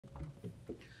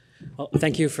Well,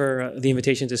 thank you for the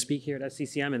invitation to speak here at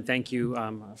SCCM, and thank you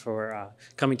for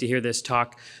coming to hear this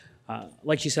talk.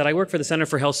 Like you said, I work for the Center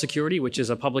for Health Security, which is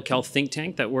a public health think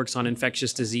tank that works on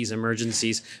infectious disease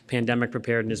emergencies, pandemic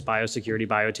preparedness, biosecurity,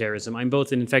 bioterrorism. I'm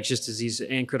both an infectious disease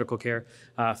and critical care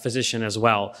physician as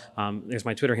well. There's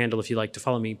my Twitter handle if you'd like to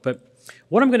follow me. But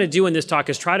what I'm going to do in this talk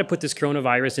is try to put this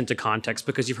coronavirus into context,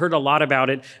 because you've heard a lot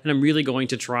about it, and I'm really going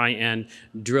to try and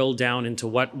drill down into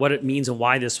what it means and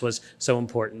why this was so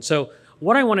important. So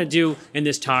what I want to do in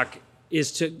this talk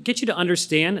is to get you to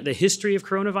understand the history of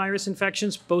coronavirus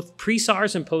infections, both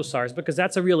pre-SARS and post-SARS, because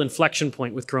that's a real inflection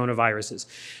point with coronaviruses.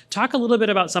 Talk a little bit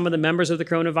about some of the members of the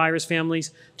coronavirus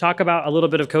families, talk about a little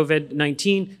bit of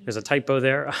COVID-19, there's a typo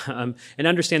there, and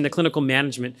understand the clinical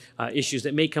management issues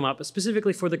that may come up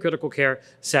specifically for the critical care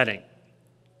setting.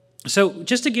 So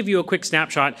just to give you a quick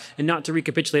snapshot and not to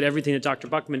recapitulate everything that Dr.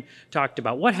 Buckman talked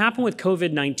about, what happened with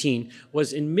COVID-19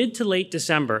 was in mid to late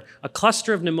December, a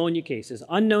cluster of pneumonia cases,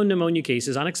 unknown pneumonia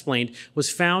cases, unexplained,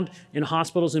 was found in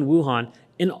hospitals in Wuhan.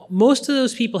 And most of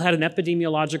those people had an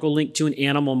epidemiological link to an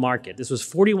animal market. This was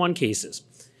 41 cases.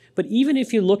 But even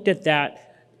if you looked at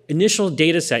that initial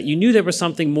data set, you knew there was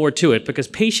something more to it, because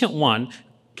patient one,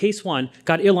 case one,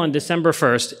 got ill on December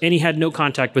 1st, and he had no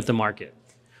contact with the market.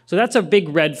 So that's a big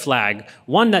red flag.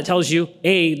 One that tells you,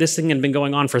 A, this thing had been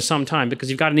going on for some time, because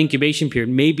you've got an incubation period,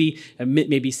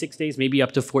 maybe 6 days, maybe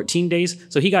up to 14 days.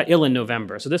 So he got ill in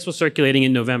November. So this was circulating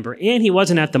in November, and he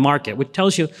wasn't at the market, which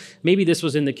tells you maybe this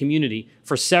was in the community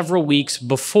for several weeks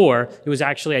before it was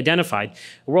actually identified.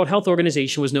 The World Health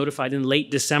Organization was notified in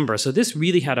late December. So this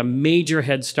really had a major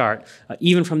head start,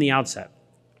 even from the outset.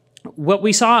 What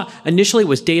we saw initially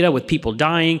was data with people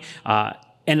dying,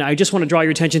 and I just want to draw your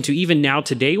attention to, even now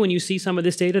today, when you see some of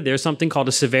this data, there's something called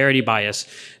a severity bias.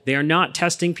 They are not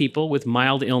testing people with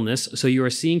mild illness, so you are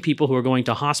seeing people who are going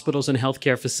to hospitals and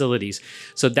healthcare facilities.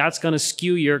 So that's going to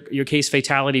skew your case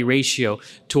fatality ratio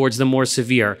towards the more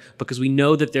severe, because we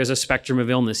know that there's a spectrum of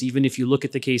illness. Even if you look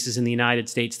at the cases in the United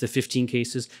States, the 15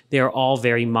 cases, they are all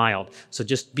very mild. So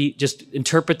just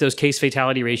interpret those case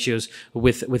fatality ratios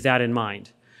with that in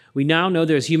mind. We now know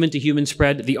there's human-to-human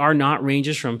spread. The R0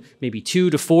 ranges from maybe 2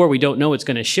 to 4. We don't know. It's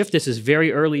going to shift. This is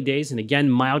very early days. And again,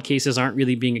 mild cases aren't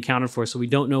really being accounted for, so we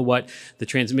don't know what the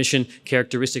transmission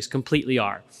characteristics completely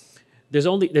are.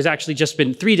 There's actually just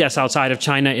been 3 deaths outside of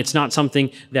China. It's not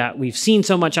something that we've seen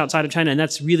so much outside of China, and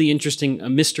that's really interesting, a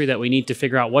mystery that we need to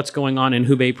figure out what's going on in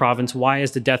Hubei province. Why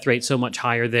is the death rate so much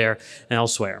higher there than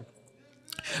elsewhere?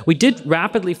 We did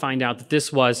rapidly find out that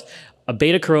this was a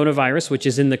beta coronavirus, which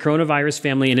is in the coronavirus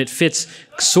family, and it fits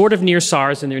sort of near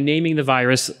SARS, and they're naming the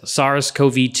virus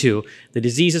SARS-CoV-2. The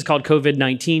disease is called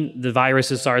COVID-19. The virus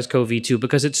is SARS-CoV-2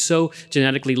 because it's so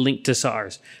genetically linked to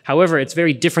SARS. However, it's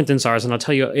very different than SARS, and I'll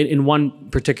tell you in one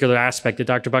particular aspect that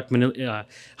Dr. Buckman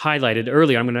highlighted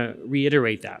earlier. I'm going to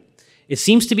reiterate that. It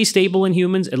seems to be stable in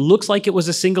humans. It looks like it was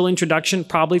a single introduction,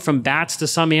 probably from bats to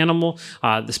some animal.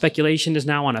 The speculation is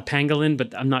now on a pangolin,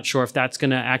 but I'm not sure if that's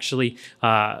going to actually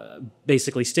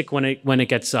basically stick when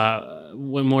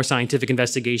more scientific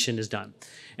investigation is done.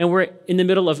 And we're in the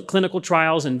middle of clinical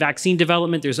trials and vaccine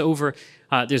development. There's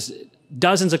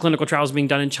dozens of clinical trials being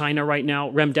done in China right now.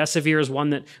 Remdesivir is one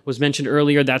that was mentioned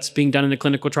earlier. That's being done in a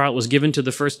clinical trial. It was given to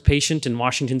the first patient in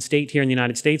Washington State here in the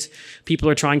United States. People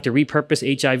are trying to repurpose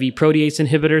HIV protease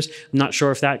inhibitors. I'm not sure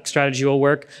if that strategy will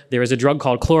work. There is a drug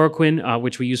called chloroquine,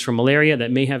 which we use for malaria,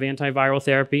 that may have antiviral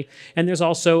therapy. And there's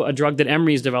also a drug that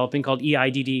Emory is developing called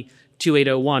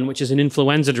EIDD-2801, which is an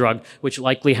influenza drug, which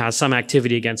likely has some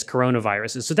activity against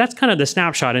coronaviruses. So that's kind of the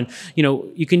snapshot. And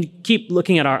you can keep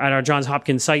looking at our Johns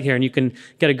Hopkins site here, and you can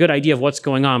get a good idea of what's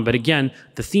going on. But again,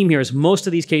 the theme here is most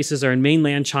of these cases are in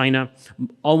mainland China.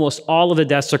 Almost all of the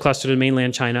deaths are clustered in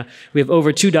mainland China. We have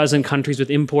over 24 countries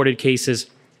with imported cases.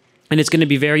 And it's going to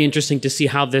be very interesting to see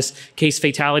how this case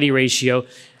fatality ratio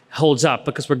holds up,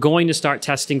 because we're going to start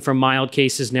testing for mild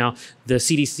cases now. The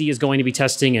CDC is going to be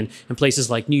testing in places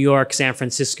like New York, San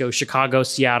Francisco, Chicago,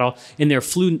 Seattle, in their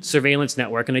flu surveillance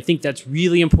network. And I think that's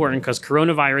really important, because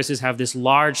coronaviruses have this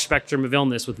large spectrum of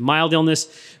illness, with mild illness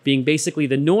being basically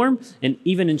the norm. And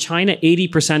even in China,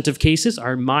 80% of cases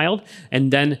are mild,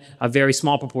 and then a very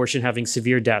small proportion having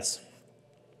severe deaths.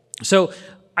 So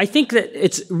I think that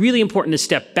it's really important to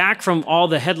step back from all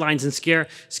the headlines and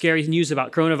scary news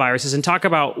about coronaviruses and talk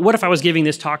about, what if I was giving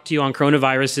this talk to you on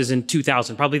coronaviruses in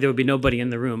 2000? Probably there would be nobody in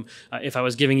the room if I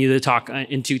was giving you the talk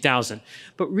in 2000.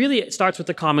 But really, it starts with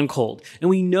the common cold. And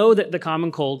we know that the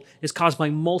common cold is caused by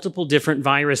multiple different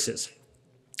viruses.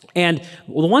 And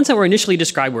the ones that were initially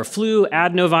described were flu,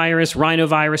 adenovirus,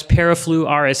 rhinovirus, paraflu,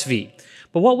 RSV.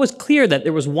 But what was clear that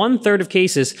there was 1/3 of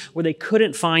cases where they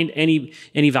couldn't find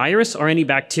any virus or any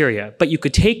bacteria, but you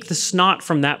could take the snot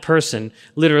from that person,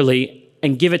 literally,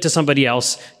 and give it to somebody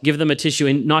else, give them a tissue,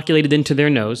 inoculate it into their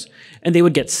nose, and they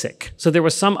would get sick. So there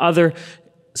was some other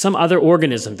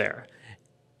organism there.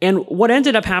 And what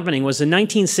ended up happening was in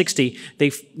 1960,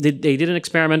 they did an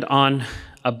experiment on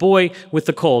a boy with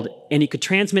the cold, and he could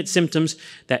transmit symptoms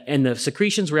and the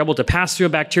secretions were able to pass through a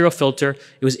bacterial filter.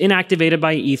 It was inactivated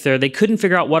by ether. They couldn't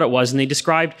figure out what it was, and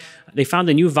they found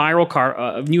a new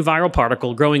viral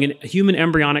particle growing in human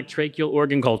embryonic tracheal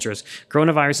organ cultures.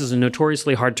 Coronaviruses are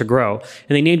notoriously hard to grow,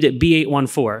 and they named it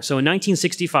B814. So in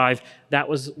 1965, that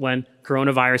was when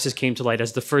coronaviruses came to light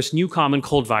as the first new common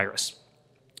cold virus.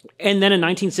 And then in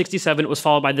 1967, it was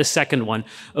followed by the second one,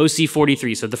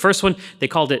 OC43. So the first one, they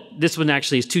called it, this one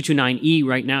actually is 229E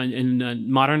right now in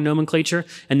modern nomenclature,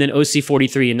 and then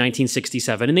OC43 in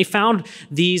 1967. And they found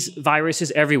these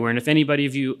viruses everywhere. And if any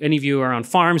of you are on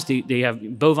farms, they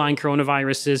have bovine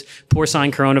coronaviruses,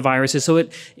 porcine coronaviruses. So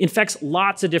it infects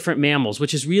lots of different mammals,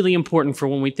 which is really important for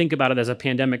when we think about it as a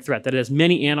pandemic threat, that it has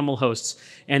many animal hosts.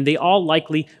 And they all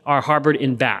likely are harbored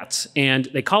in bats. And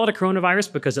they call it a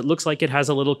coronavirus because it looks like it has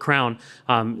a little crown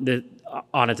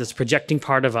on it that's projecting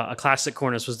part of a classic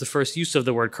cornus. Was the first use of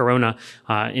the word corona.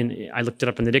 I looked it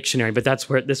up in the dictionary, but that's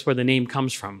where the name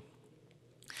comes from.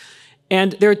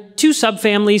 And there are two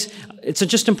subfamilies. It's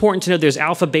just important to know there's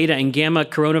alpha, beta, and gamma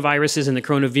coronaviruses in the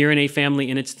coronavirinae family,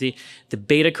 and it's the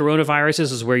beta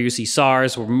coronaviruses is where you see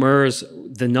SARS or MERS,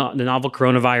 the novel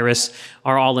coronavirus,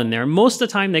 are all in there. Most of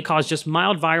the time, they cause just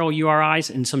mild viral URIs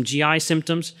and some GI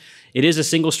symptoms. It is a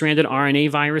single-stranded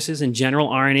RNA viruses. In general,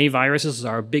 RNA viruses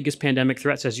are our biggest pandemic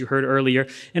threats, as you heard earlier,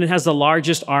 and it has the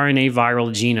largest RNA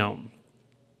viral genome.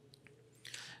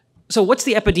 So what's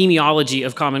the epidemiology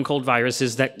of common cold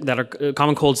viruses that are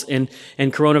common colds and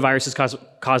coronaviruses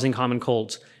causing common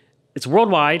colds? It's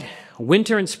worldwide,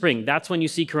 winter and spring. That's when you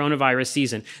see coronavirus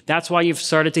season. That's why you've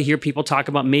started to hear people talk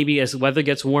about maybe as the weather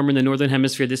gets warmer in the northern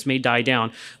hemisphere, this may die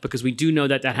down, because we do know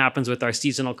that that happens with our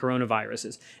seasonal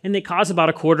coronaviruses. And they cause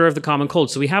about 1/4 of the common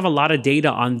cold. So we have a lot of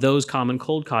data on those common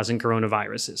cold causing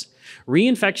coronaviruses.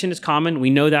 Reinfection is common. We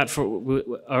know that for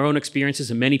our own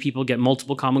experiences, and many people get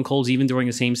multiple common colds even during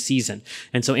the same season.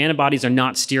 And so antibodies are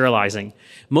not sterilizing.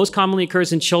 Most commonly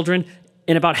occurs in children,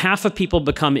 and about half of people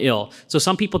become ill. So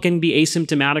some people can be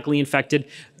asymptomatically infected.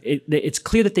 It's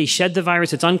clear that they shed the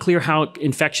virus. It's unclear how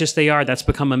infectious they are. That's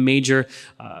become a major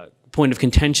point of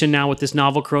contention now with this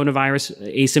novel coronavirus,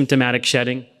 asymptomatic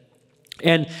shedding.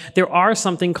 And there are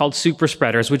something called super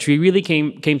spreaders, which we really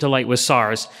came to light with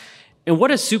SARS. And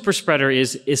what a super spreader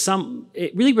is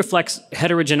it really reflects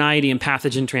heterogeneity and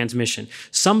pathogen transmission.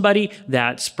 Somebody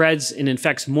that spreads and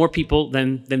infects more people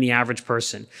than the average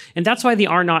person. And that's why the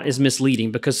R0 is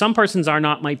misleading, because some person's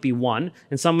R0 might be 1,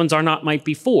 and someone's R0 might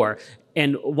be 4.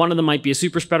 And one of them might be a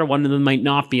super spreader, one of them might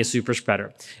not be a super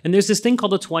spreader. And there's this thing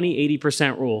called the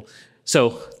 20-80% rule.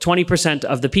 So 20%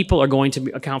 of the people are going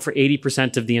to account for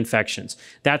 80% of the infections.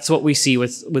 That's what we see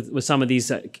with some of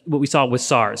these, what we saw with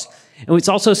SARS. And it's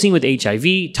also seen with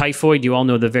HIV, typhoid. You all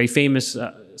know the very famous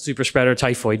super spreader,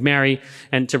 typhoid Mary,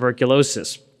 and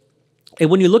tuberculosis. And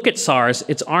when you look at SARS,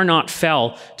 its R0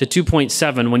 fell to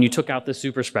 2.7 when you took out the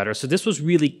super spreader. So this was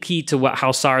really key to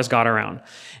how SARS got around.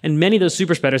 And many of those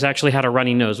super spreaders actually had a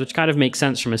runny nose, which kind of makes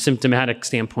sense from a symptomatic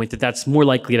standpoint, that that's more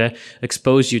likely to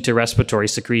expose you to respiratory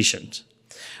secretions.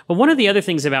 But one of the other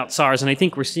things about SARS, and I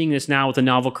think we're seeing this now with the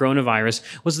novel coronavirus,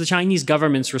 was the Chinese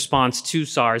government's response to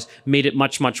SARS made it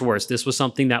much, much worse. This was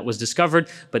something that was discovered,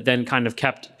 but then kind of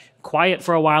kept quiet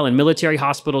for a while in military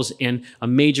hospitals, and a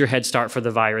major head start for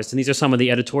the virus. And these are some of the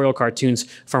editorial cartoons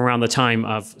from around the time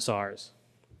of SARS.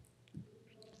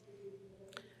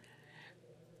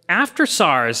 After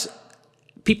SARS,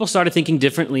 people started thinking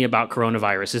differently about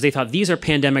coronaviruses. They thought these are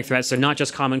pandemic threats, they're not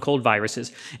just common cold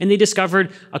viruses. And they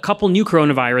discovered a couple new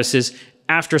coronaviruses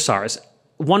after SARS.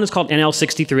 One is called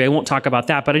NL63. I won't talk about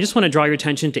that, but I just want to draw your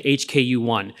attention to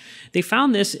HKU1. They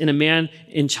found this in a man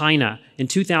in China in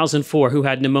 2004 who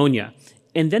had pneumonia.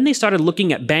 And then they started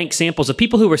looking at bank samples of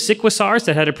people who were sick with SARS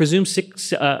that had a presumed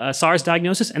SARS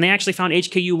diagnosis, and they actually found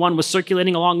HKU1 was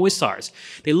circulating along with SARS.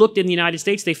 They looked in the United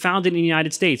States, they found it in the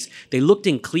United States. They looked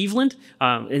in Cleveland,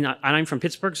 and I'm from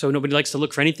Pittsburgh, so nobody likes to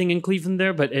look for anything in Cleveland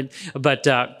there, but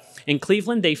in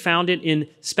Cleveland, they found it in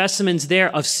specimens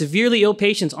there of severely ill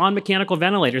patients on mechanical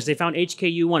ventilators. They found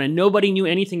HKU1, and nobody knew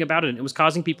anything about it, and it was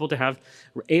causing people to have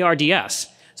ARDS.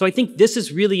 So I think this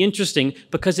is really interesting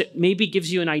because it maybe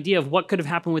gives you an idea of what could have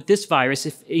happened with this virus.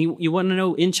 If you want to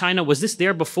know, in China, was this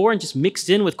there before and just mixed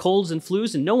in with colds and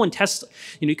flus, and no one tests?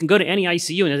 You can go to any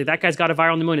ICU and say, that guy's got a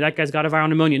viral pneumonia, that guy's got a viral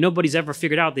pneumonia. Nobody's ever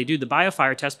figured out. They do the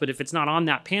biofire test, but if it's not on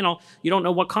that panel, you don't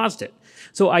know what caused it.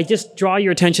 So I just draw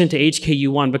your attention to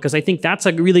HKU1 because I think that's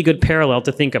a really good parallel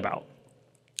to think about.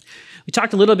 We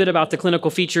talked a little bit about the clinical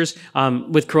features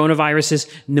with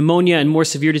coronaviruses. Pneumonia and more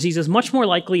severe diseases, much more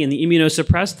likely in the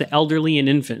immunosuppressed, the elderly, and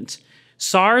infants.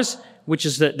 SARS, which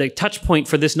is the touch point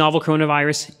for this novel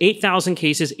coronavirus, 8,000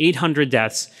 cases, 800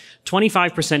 deaths,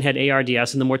 25% had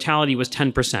ARDS, and the mortality was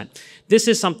 10%. This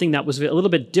is something that was a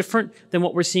little bit different than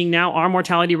what we're seeing now. Our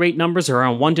mortality rate numbers are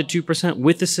around 1 to 2%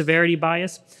 with the severity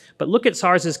bias. But look at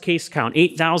SARS's case count,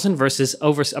 8,000 versus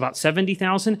over about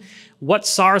 70,000. What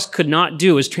SARS could not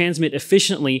do is transmit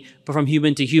efficiently from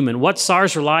human to human. What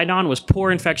SARS relied on was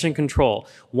poor infection control.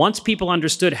 Once people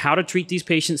understood how to treat these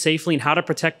patients safely and how to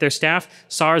protect their staff,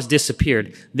 SARS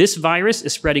disappeared. This virus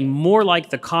is spreading more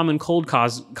like the common cold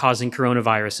causing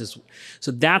coronaviruses. So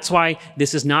that's why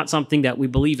this is not something that we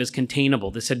believe is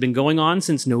containable. This had been going on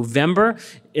since November,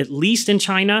 at least in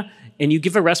China. And you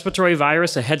give a respiratory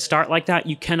virus a head start like that,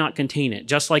 you cannot contain it,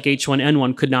 just like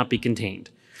H1N1 could not be contained.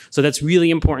 So that's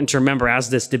really important to remember as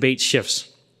this debate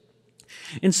shifts.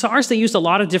 In SARS, they used a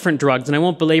lot of different drugs, and I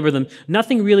won't belabor them.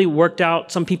 Nothing really worked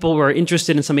out. Some people were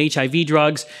interested in some HIV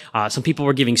drugs. Some people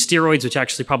were giving steroids, which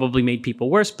actually probably made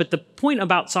people worse. But the point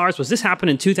about SARS was this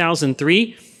happened in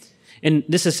 2003. And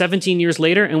this is 17 years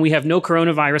later, and we have no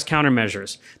coronavirus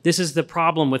countermeasures. This is the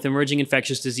problem with emerging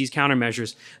infectious disease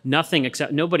countermeasures.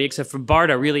 Nobody except for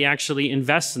BARDA really actually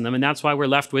invests in them, and that's why we're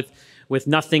left with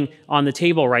nothing on the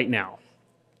table right now.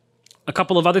 A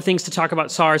couple of other things to talk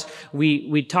about SARS.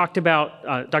 We talked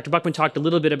about, Dr. Buckman talked a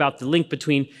little bit about the link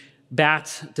between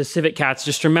bats to civet cats.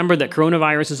 Just remember that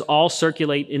coronaviruses all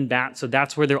circulate in bats, so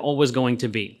that's where they're always going to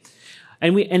be.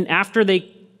 And after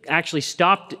they actually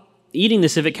stopped eating the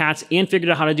civet cats and figured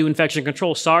out how to do infection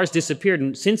control, SARS disappeared.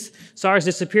 And since SARS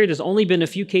disappeared, there's only been a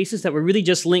few cases that were really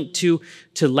just linked to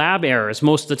lab errors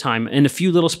most of the time, and a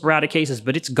few little sporadic cases,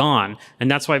 but it's gone. And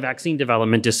that's why vaccine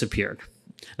development disappeared.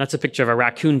 That's a picture of a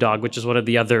raccoon dog, which is one of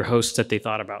the other hosts that they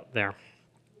thought about there.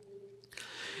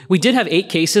 We did have 8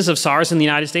 cases of SARS in the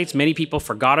United States. Many people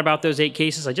forgot about those 8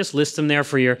 cases. I just list them there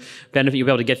for your benefit. You'll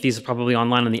be able to get these probably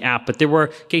online on the app. But there were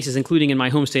cases, including in my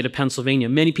home state of Pennsylvania,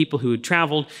 many people who had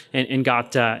traveled and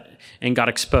got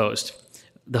exposed.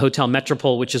 The Hotel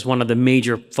Metropole, which is one of the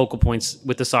major focal points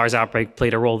with the SARS outbreak,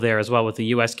 played a role there as well with the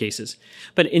US cases.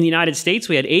 But in the United States,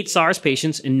 we had 8 SARS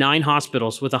patients in 9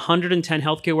 hospitals with 110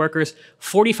 healthcare workers.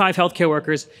 45 healthcare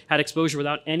workers had exposure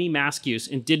without any mask use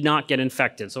and did not get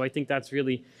infected. So I think that's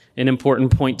really an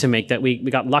important point to make, that we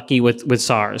got lucky with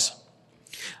SARS.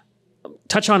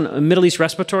 Touch on Middle East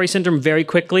respiratory syndrome very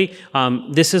quickly.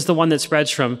 This is the one that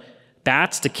spreads from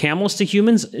bats to camels to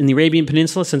humans in the Arabian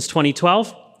Peninsula since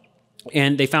 2012.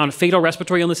 And they found fatal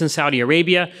respiratory illness in Saudi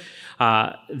Arabia.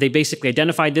 They basically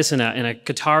identified this in a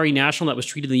Qatari national that was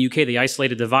treated in the UK. They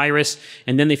isolated the virus,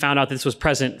 and then they found out this was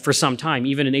present for some time.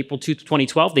 Even in April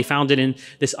 2012, they found it in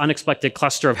this unexpected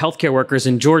cluster of healthcare workers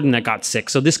in Jordan that got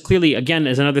sick. So this clearly, again,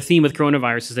 is another theme with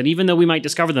coronaviruses, that even though we might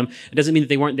discover them, it doesn't mean that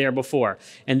they weren't there before.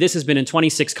 And this has been in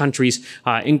 26 countries,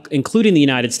 including the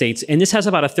United States, and this has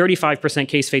about a 35%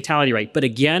 case fatality rate. But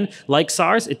again, like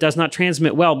SARS, it does not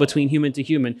transmit well between human to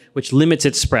human, which limits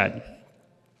its spread.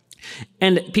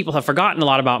 And people have forgotten a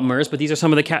lot about MERS, but these are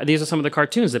some of the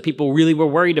cartoons that people really were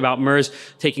worried about MERS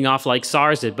taking off like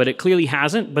SARS did. But it clearly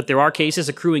hasn't. But there are cases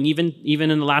accruing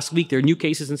even in the last week. There are new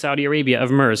cases in Saudi Arabia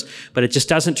of MERS, but it just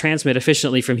doesn't transmit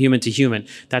efficiently from human to human.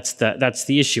 That's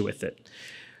the issue with it.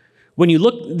 When you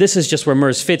look, this is just where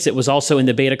MERS fits. It was also in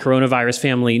the beta coronavirus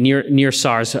family near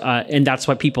SARS, and that's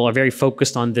why people are very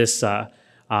focused on this.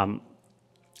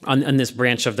 On this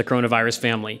branch of the coronavirus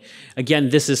family. Again,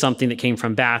 this is something that came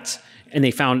from bats, and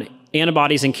they found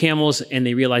antibodies in camels, and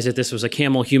they realized that this was a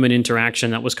camel-human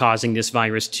interaction that was causing this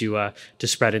virus to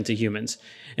spread into humans.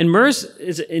 And MERS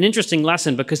is an interesting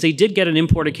lesson because they did get an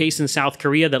imported case in South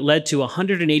Korea that led to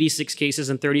 186 cases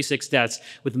and 36 deaths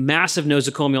with massive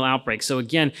nosocomial outbreaks. So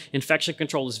again, infection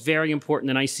control is very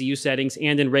important in ICU settings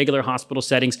and in regular hospital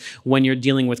settings when you're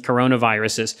dealing with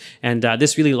coronaviruses. And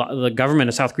the government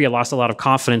of South Korea lost a lot of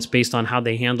confidence based on how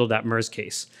they handled that MERS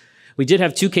case. We did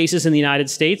have 2 cases in the United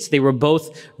States. They were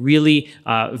both really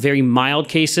very mild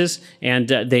cases, and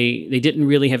they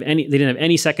didn't have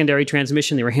any secondary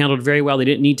transmission. They were handled very well. They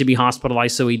didn't need to be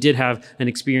hospitalized. So we did have an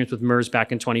experience with MERS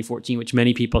back in 2014, which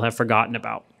many people have forgotten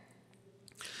about.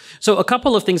 So a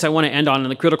couple of things I want to end on in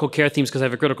the critical care themes because I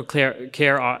have a critical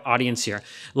care audience here.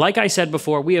 Like I said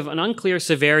before, we have an unclear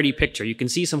severity picture. You can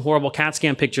see some horrible CAT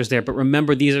scan pictures there, but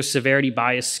remember these are severity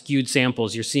bias skewed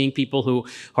samples. You're seeing people who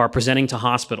are presenting to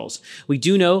hospitals. We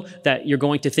do know that you're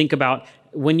going to think about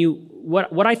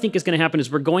what I think is going to happen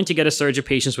is we're going to get a surge of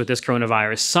patients with this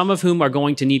coronavirus, some of whom are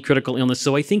going to need critical illness.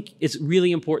 So I think it's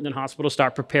really important that hospitals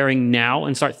start preparing now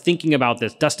and start thinking about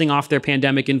this, dusting off their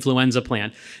pandemic influenza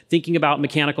plan, thinking about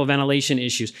mechanical ventilation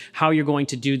issues, how you're going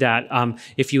to do that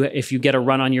if you get a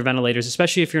run on your ventilators,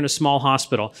 especially if you're in a small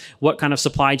hospital. What kind of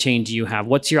supply chain do you have?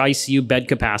 What's your ICU bed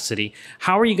capacity?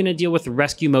 How are you going to deal with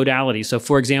rescue modalities? So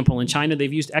for example, in China,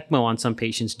 they've used ECMO on some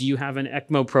patients. Do you have an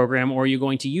ECMO program, or are you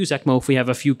going to use ECMO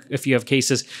if you have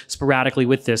cases sporadically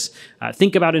with this?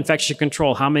 Think about infection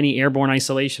control. How many airborne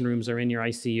isolation rooms are in your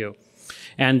ICU?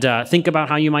 And think about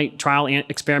how you might trial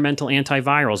experimental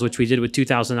antivirals, which we did with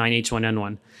 2009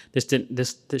 H1N1.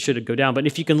 This should go down. But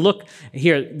if you can look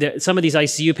here, some of these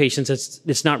ICU patients,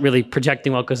 it's not really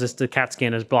projecting well because the CAT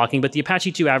scan is blocking, but the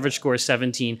Apache 2 average score is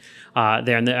 17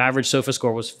 there, and the average SOFA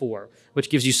score was 4, which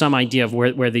gives you some idea of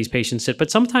where these patients sit.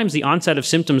 But sometimes the onset of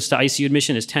symptoms to ICU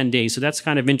admission is 10 days, so that's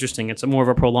kind of interesting. It's more of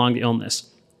a prolonged illness.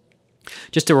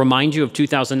 Just to remind you of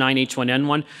 2009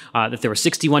 H1N1, that there were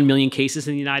 61 million cases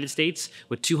in the United States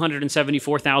with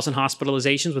 274,000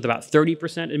 hospitalizations, with about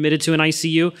 30% admitted to an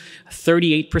ICU,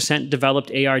 38% developed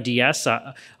ARDS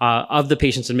of the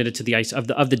patients admitted to the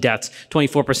ICU, of the deaths,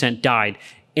 24% died.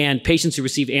 And patients who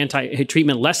received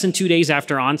treatment less than 2 days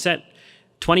after onset,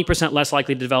 20% less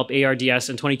likely to develop ARDS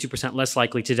and 22% less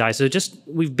likely to die. So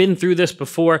we've been through this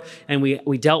before, and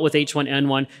we dealt with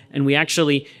H1N1, and we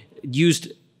actually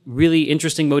used really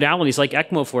interesting modalities like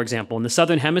ECMO, for example. In the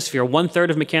Southern Hemisphere, 1/3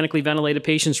 of mechanically ventilated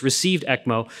patients received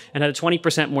ECMO and had a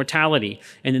 20% mortality.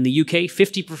 And in the UK,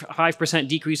 55%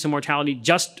 decrease in mortality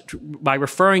just by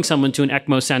referring someone to an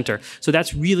ECMO center. So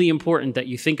that's really important that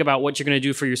you think about what you're going to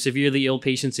do for your severely ill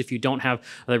patients if you don't have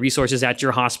the resources at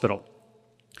your hospital.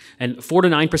 And 4 to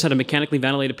 9% of mechanically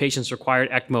ventilated patients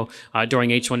required ECMO during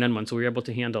H1N1, so we were able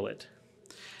to handle it.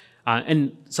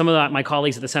 And some of my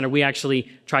colleagues at the center, we actually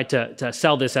tried to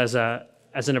sell this as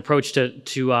an approach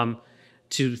to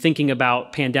thinking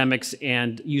about pandemics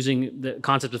and using the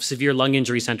concept of severe lung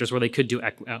injury centers where they could do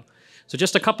ECMO. So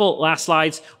just a couple last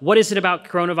slides. What is it about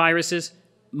coronaviruses?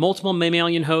 Multiple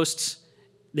mammalian hosts.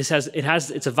 It's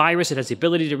a virus. It has the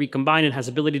ability to recombine. It has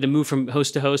the ability to move from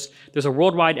host to host. There's a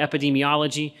worldwide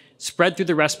epidemiology spread through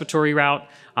the respiratory route.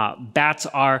 Bats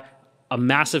are a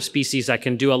massive species that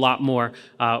can do a lot more,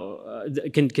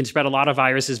 can spread a lot of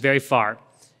viruses very far.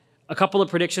 A couple of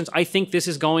predictions. I think this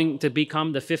is going to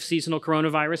become the 5th seasonal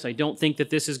coronavirus. I don't think that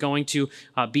this is going to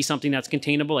be something that's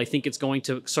containable. I think it's going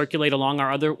to circulate along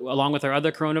with our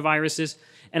other coronaviruses.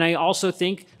 And I also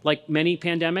think, like many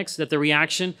pandemics, that the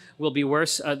reaction will be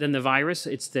worse than the virus.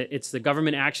 It's the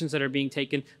government actions that are being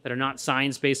taken that are not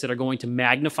science-based that are going to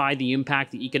magnify the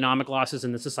impact, the economic losses,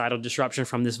 and the societal disruption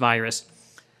from this virus.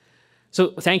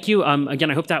 So thank you.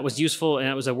 Again, I hope that was useful, and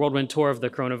it was a whirlwind tour of the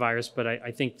coronavirus, but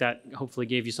I think that hopefully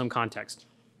gave you some context.